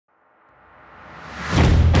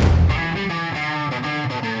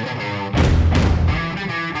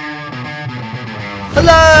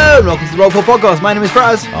and welcome to the Roll Call Podcast. My name is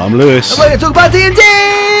Fraz. I'm Lewis. And we're going to talk about D&D!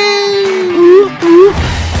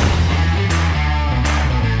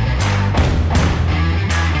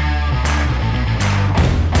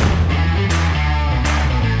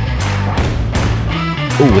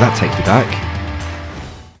 Ooh, that takes me back.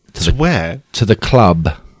 To where? To the club.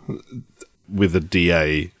 With the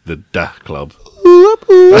DA, the DA Club.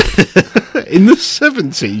 In the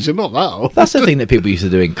 70s, you're not that old. That's the thing that people used to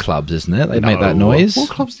do in clubs, isn't it? They make that noise. What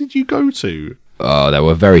clubs did you go to? Oh, there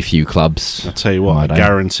were very few clubs. I'll tell you what, I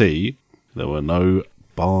guarantee there were no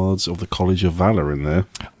bards of the College of Valour in there.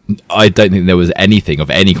 I don't think there was anything of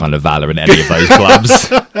any kind of valour in any of those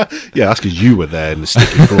clubs. Yeah, that's because you were there in the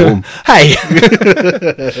sticky form. Hey!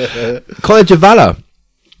 College of Valour.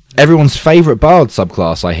 Everyone's favourite bard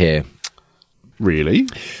subclass, I hear. Really?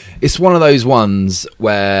 It's one of those ones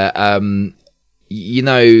where, you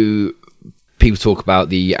know, people talk about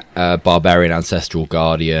the barbarian ancestral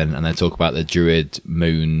guardian, and they talk about the druid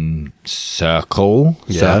moon circle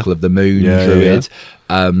of the moon druid.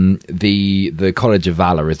 Yeah. The College of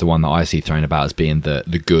Valour is the one that I see thrown about as being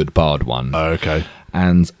the good bard one. Oh, okay.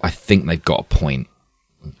 And I think they've got a point.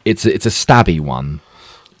 It's a stabby one.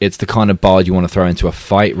 It's the kind of bard you want to throw into a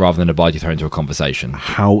fight rather than a bard you throw into a conversation.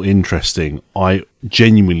 How interesting. I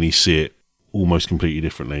genuinely see it almost completely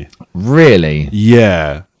differently. Really?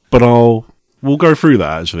 Yeah. But we'll go through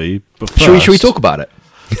that actually. But first, should we talk about it?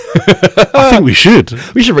 I think we should.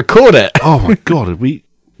 We should record it. Oh my god,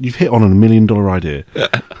 you've hit on $1 million idea.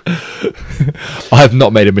 I have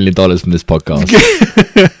not made $1 million from this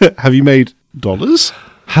podcast. Have you made dollars?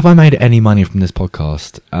 Have I made any money from this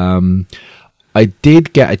podcast? I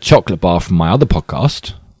did get a chocolate bar from my other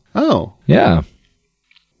podcast. Oh. Yeah.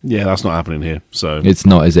 Yeah, that's not happening here. So it's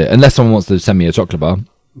not, is it? Unless someone wants to send me a chocolate bar.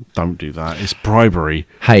 Don't do that. It's bribery.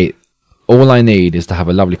 Hey, all I need is to have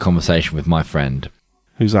a lovely conversation with my friend.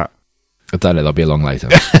 Who's that? I don't know. That'll be along later.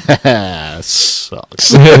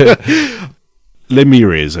 Sucks. Lend me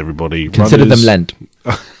your ears, everybody. Consider them lent.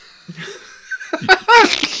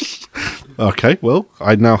 Okay, well,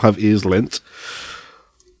 I now have ears lent.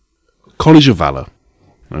 College of Valour.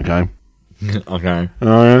 Okay. Okay.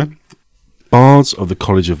 Bards of the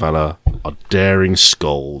College of Valour are daring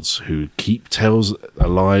skalds who keep tales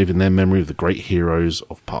alive in their memory of the great heroes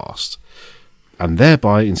of past, and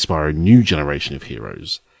thereby inspire a new generation of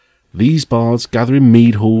heroes. These bards gather in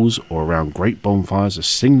mead halls or around great bonfires to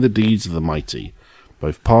sing the deeds of the mighty,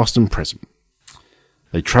 both past and present.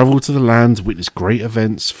 They travel to the land to witness great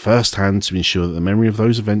events firsthand to ensure that the memory of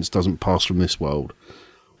those events doesn't pass from this world.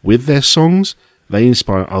 With their songs, they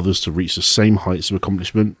inspire others to reach the same heights of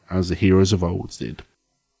accomplishment as the heroes of old did.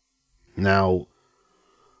 Now,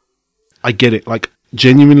 I get it. Like,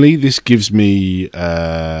 genuinely, this gives me,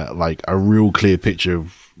 like, a real clear picture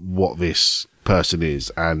of what this person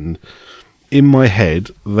is. And in my head,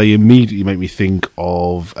 they immediately make me think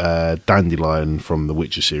of Dandelion from the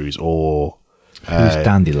Witcher series, or... Who's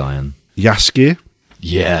Dandelion? Jaskier.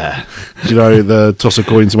 Yeah. Do you know the toss a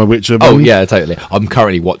coin to my Witcher? Oh, yeah, totally. I'm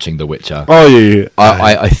currently watching The Witcher. Oh, yeah.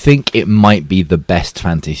 I think it might be the best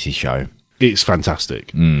fantasy show. It's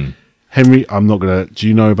fantastic. Henry, I'm not going to... Do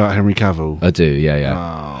you know about Henry Cavill? I do, yeah.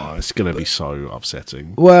 Oh, it's going to be so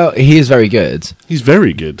upsetting. Well, he is very good. He's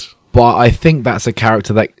very good. But I think that's a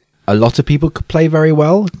character that a lot of people could play very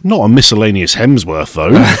well. Not a miscellaneous Hemsworth,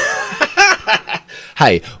 though.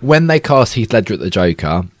 Hey, when they cast Heath Ledger at the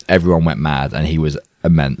Joker, everyone went mad, and he was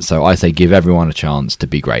immense. So I say give everyone a chance to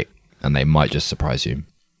be great, and they might just surprise you.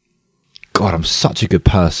 God, I'm such a good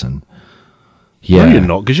person. Yeah. No, you're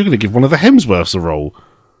not, because you're going to give one of the Hemsworths a role.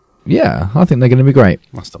 Yeah, I think they're going to be great.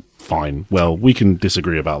 That's fine. Well, we can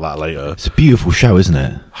disagree about that later. It's a beautiful show, isn't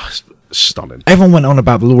it? It's stunning. Everyone went on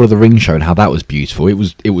about the Lord of the Rings show and how that was beautiful. It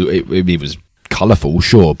was colourful,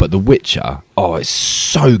 sure, but The Witcher, oh, it's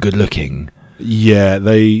so good looking. Yeah,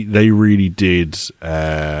 they really did.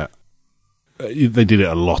 They did it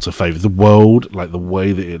a lot of favour. The world, like the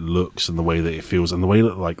way that it looks and the way that it feels, and the way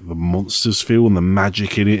that like the monsters feel and the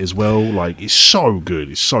magic in it as well. Like, it's so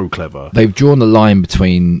good. It's so clever. They've drawn the line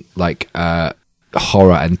between like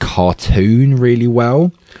horror and cartoon really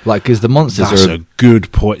well. Like, because the monsters That's a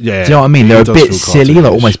good point. Yeah, do you know what I mean? They're a bit silly, like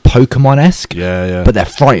cartoonish. almost Pokemon-esque. Yeah. But they're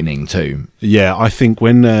frightening too. Yeah, I think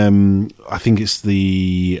when I think it's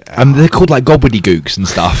the they're called like gobbledygooks and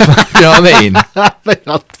stuff. You know what I mean?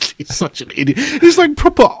 He's such an idiot. It's like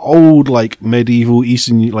proper old, like medieval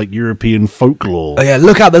Eastern, like European folklore. Oh yeah,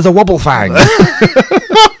 look out! There's a wobble fang. but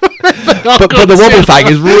the wobble fang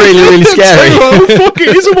is really, really scary. Oh fuck!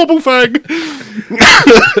 It is a wobble fang.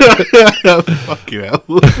 Fuck you hell.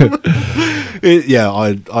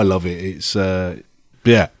 I love it. It's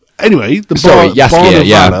yeah. Anyway, the Bard of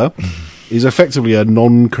Valour is effectively a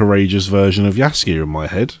non-courageous version of Jaskier in my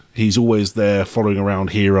head. He's always there following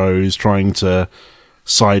around heroes, trying to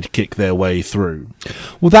sidekick their way through.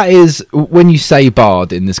 Well, that is, when you say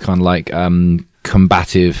Bard in this kind of like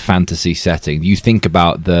combative fantasy setting, you think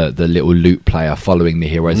about the little lute player following the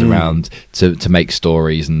heroes around to make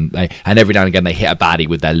stories, and every now and again they hit a baddie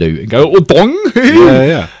with their lute and go, oh, dong!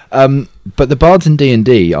 Yeah. But the bards in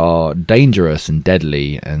D&D are dangerous and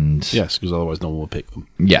deadly, and yes, because otherwise no one would pick them.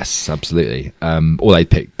 Yes, absolutely. Or they'd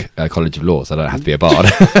pick College of Law, so I don't have to be a bard.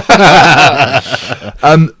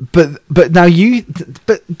 But now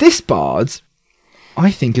but this bard,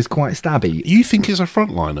 I think, is quite stabby. You think it's a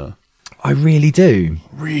frontliner? I really do.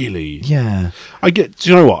 Really? Yeah. Do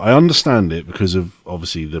you know what? I understand it because of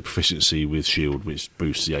obviously the proficiency with shield, which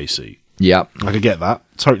boosts the AC. Yeah. I could get that.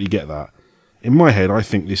 Totally get that. In my head, I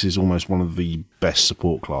think this is almost one of the best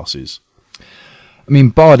support classes. I mean,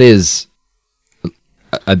 Bard is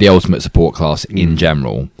the ultimate support class in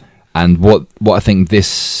general, and what I think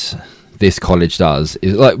this college does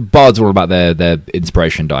is, like, Bards are all about their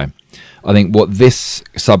inspiration die. I think what this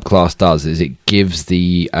subclass does is it gives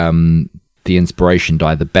the inspiration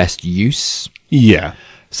die the best use. Yeah.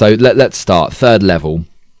 So let's start 3rd level.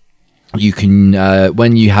 You can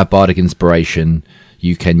when you have bardic inspiration,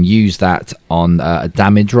 you can use that on a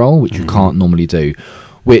damage roll, which you can't normally do.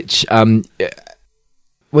 Which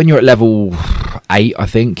when you're at level 8, I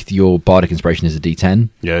think your bardic inspiration is a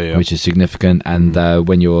D10, which is significant. And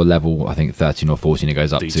when you're level, I think 13 or 14, it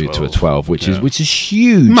goes up to a 12, which is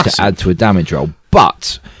huge. Massive. To add to a damage roll.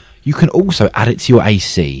 But you can also add it to your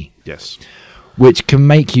AC. Yes, which can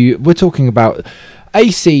make you. We're talking about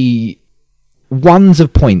AC. Ones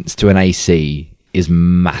of points to an AC is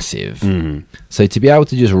massive. So to be able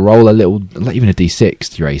to just roll a little, like even a D6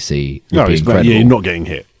 to your AC, would be incredible. You're not getting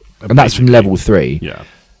hit, and that's from level 3. Yeah.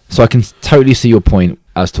 So I can totally see your point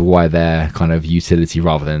as to why they're kind of utility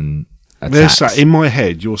rather than attacks. In my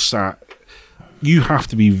head, you have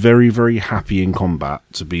to be very, very happy in combat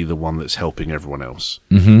to be the one that's helping everyone else.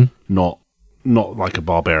 Not like a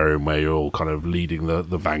barbarian where you're all kind of leading the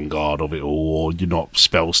vanguard of it all, or you're not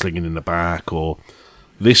spell slinging in the back. Or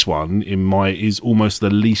this one is almost the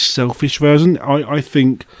least selfish version. I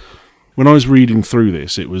think when I was reading through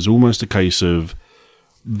this, it was almost a case of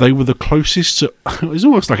they were the closest to. It was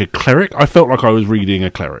almost like a cleric. I felt like I was reading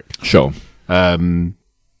a cleric. Sure. But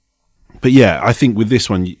yeah, I think with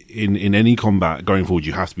this one, in any combat going forward,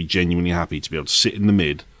 you have to be genuinely happy to be able to sit in the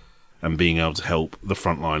mid and being able to help the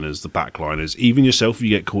frontliners, the backliners, even yourself if you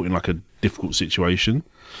get caught in like a difficult situation.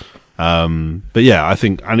 But yeah, I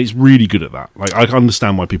think, and it's really good at that. Like, I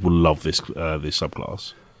understand why people love this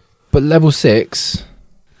subclass. But level 6,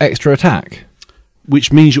 extra attack.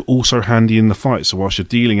 Which means you're also handy in the fight. So whilst you're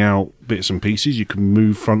dealing out bits and pieces, you can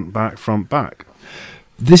move front, back.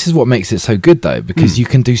 This is what makes it so good, though, because you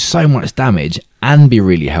can do so much damage and be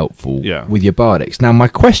really helpful with your bardics. Now, my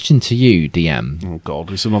question to you, DM... Oh,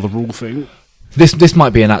 God, it's another rule thing. This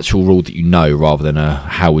might be an actual rule that you know, rather than a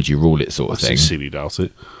how would you rule it sort of thing. I silly doubt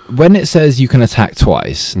it. When it says you can attack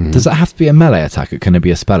twice, does that have to be a melee attack, or can it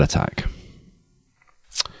be a spell attack?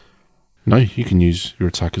 No, you can use your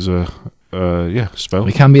attack as a spell.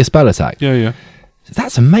 It can be a spell attack? Yeah.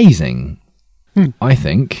 That's amazing. I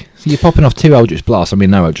think. So you're popping off 2 Eldritch Blasts. I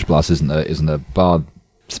mean, no, Eldritch Blast isn't a bard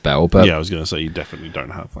spell, but... Yeah, I was going to say you definitely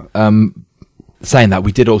don't have that. Saying that,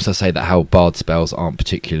 we did also say that how bard spells aren't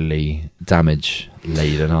particularly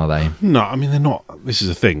damage-laden, are they? No, I mean, they're not. This is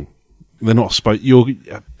the thing. They're not...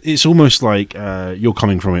 It's almost like you're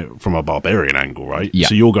coming from it from a barbarian angle, right? Yeah.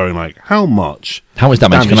 So you're going like, how much damage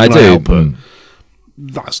can I do? Output?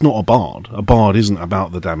 That's not a bard. A bard isn't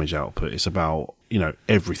about the damage output. It's about,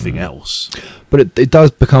 everything else. But it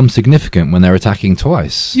does become significant when they're attacking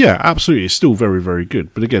twice. Yeah, absolutely. It's still very, very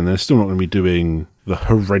good. But again, they're still not going to be doing the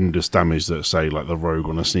horrendous damage that, say, like the rogue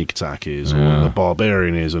on a sneak attack is, or the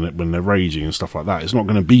barbarian is when they're raging and stuff like that. It's not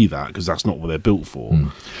going to be that, because that's not what they're built for.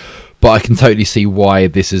 But I can totally see why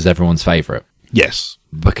this is everyone's favourite. Yes.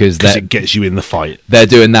 Because it gets you in the fight. They're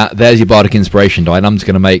doing that. There's your bardic inspiration die, and I'm just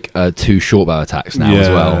going to make 2 short bow attacks now as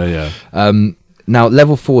well. Yeah. Now,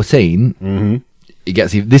 level 14, it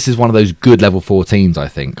gets. This is one of those good level 14s, I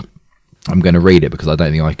think. I'm going to read it because I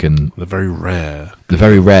don't think I can... The very rare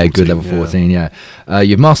good level 14, yeah.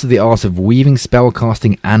 You've mastered the art of weaving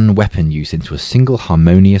spellcasting and weapon use into a single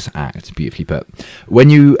harmonious act. Beautifully put. When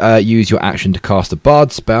you use your action to cast a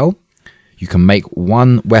bard spell, you can make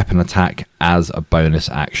 1 weapon attack as a bonus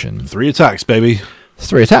action. 3 attacks, baby. It's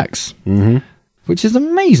 3 attacks. Which is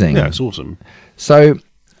amazing. Yeah, it's awesome. So,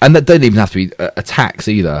 and that don't even have to be attacks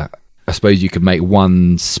either. I suppose you could make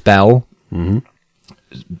 1 spell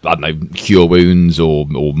I don't know, cure wounds or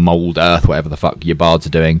mold earth, whatever the fuck your bards are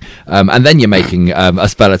doing. And then you're making a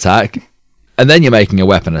spell attack, and then you're making a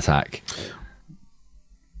weapon attack.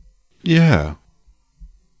 Yeah.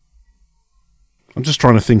 I'm just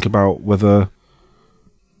trying to think about whether...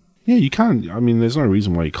 Yeah, you can. I mean, there's no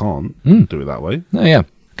reason why you can't do it that way. Oh, yeah.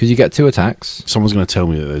 Because you get 2 attacks. Someone's going to tell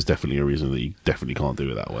me that there's definitely a reason that you definitely can't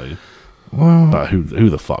do it that way. Well, but who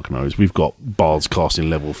the fuck knows? We've got bards casting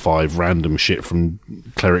level 5 random shit from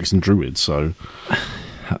clerics and druids, so...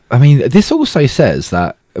 I mean, this also says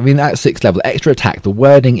that, I mean, at 6th level, extra attack, the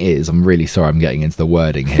wording is, I'm really sorry I'm getting into the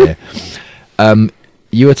wording here,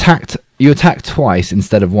 you attack twice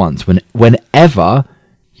instead of once whenever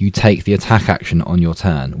you take the attack action on your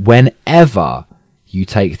turn. Whenever you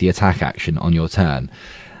take the attack action on your turn.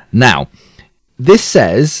 Now, this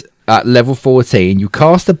says... At level 14, you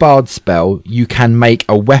cast a bard spell, you can make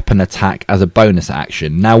a weapon attack as a bonus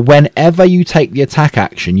action. Now, whenever you take the attack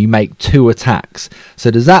action, you make 2 attacks.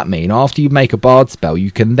 So does that mean after you make a bard spell, you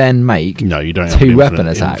can then make no, you don't 2 have an weapon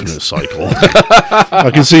infinite attacks? Cycle. I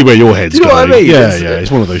can see where your head's Do you know going. what I mean? Yeah,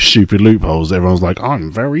 it's one of those stupid loopholes. That everyone's like, I'm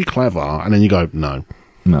very clever. And then you go, no.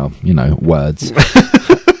 No, words.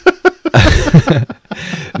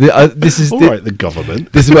 This is the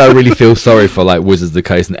government. This is where I really feel sorry for like Wizards of the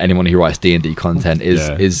Coast and anyone who writes D&D content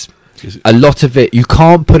is a lot of it. You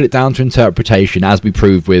can't put it down to interpretation, as we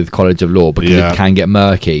proved with College of Law, because it can get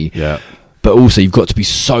murky. Yeah. But also, you've got to be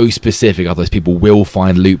so specific, otherwise people will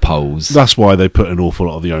find loopholes. That's why they put an awful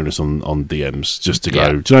lot of the onus on DMs, just to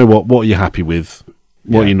go, do you know what? What are you happy with?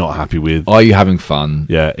 What are you not happy with? Are you having fun?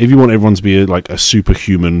 Yeah. If you want everyone to be a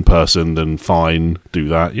superhuman person, then fine, do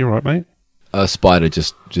that. You're right, mate. A spider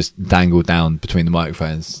just dangled down between the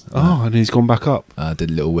microphones. And he's gone back up. Did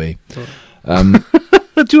a little wee. Do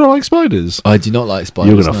you not like spiders? I do not like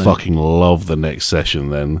spiders. You're going to fucking love the next session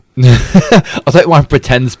then. I'll take one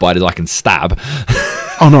pretend spiders I can stab.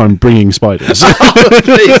 Oh no, I'm bringing spiders.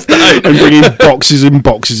 Please don't. I'm bringing boxes and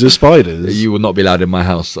boxes of spiders. You will not be allowed in my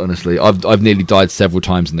house, honestly. I've nearly died several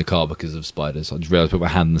times in the car because of spiders. I just realised I put my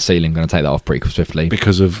hand on the ceiling. I'm going to take that off pretty swiftly.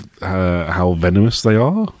 Because of how venomous they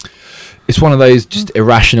are? It's one of those just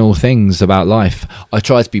irrational things about life. I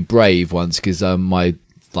tried to be brave once because when my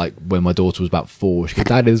daughter was about 4, she goes,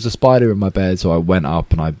 "Daddy, there's a spider in my bed." So I went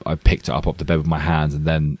up and I picked it up off the bed with my hands and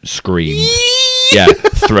then screamed. Yeah,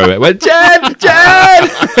 threw it. Went, Jen! Help!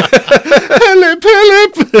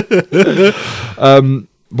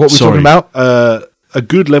 What were we talking about? A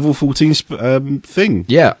good level 14 thing.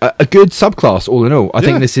 Yeah, a good subclass all in all. I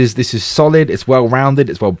think this is solid. It's well rounded.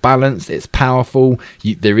 It's well balanced. It's powerful.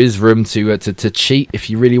 There is room to cheat if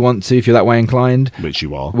you really want to, if you're that way inclined. Which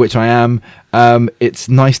you are. Which I am. It's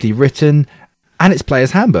nicely written, and it's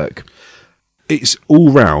player's handbook. It's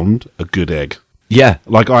all round a good egg. Yeah,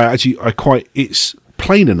 like it's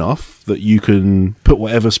plain enough that you can put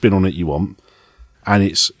whatever spin on it you want, and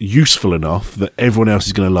it's useful enough that everyone else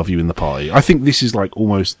is going to love you in the party. I think this is like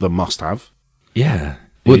almost the must-have. Yeah,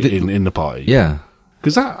 in the party. Yeah,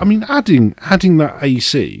 because adding that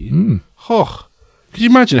AC. Could you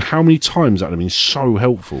imagine how many times that would have been so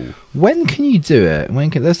helpful? When can you do it?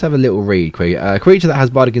 Let's have a little read quick. A creature that has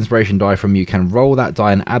Bardic Inspiration die from you can roll that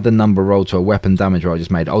die and add the number rolled to a weapon damage roll just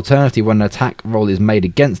made. Alternatively, when an attack roll is made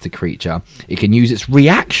against the creature, it can use its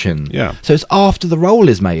reaction. Yeah. So it's after the roll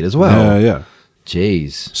is made as well. Yeah.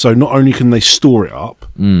 Jeez. So not only can they store it up,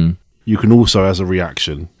 you can also, as a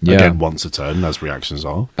reaction, again, once a turn, as reactions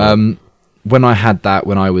are. When I had that,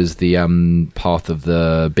 when I was the Path of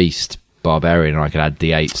the Beast Barbarian, and I could add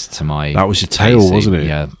D8s to my... That was your tail, AC. wasn't it?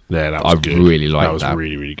 Yeah, that was good. I really liked that. That was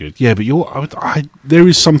really, really good. Yeah, but there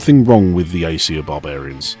is something wrong with the AC of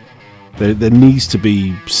Barbarians. There needs to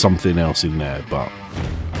be something else in there, but...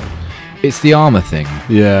 It's the armor thing.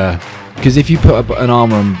 Yeah. Because if you put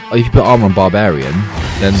armor on Barbarian,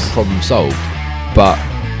 then problem solved. But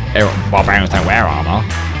Barbarians don't wear armor,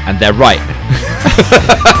 and they're right.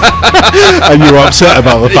 And you're upset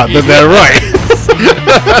about the fact that they're right.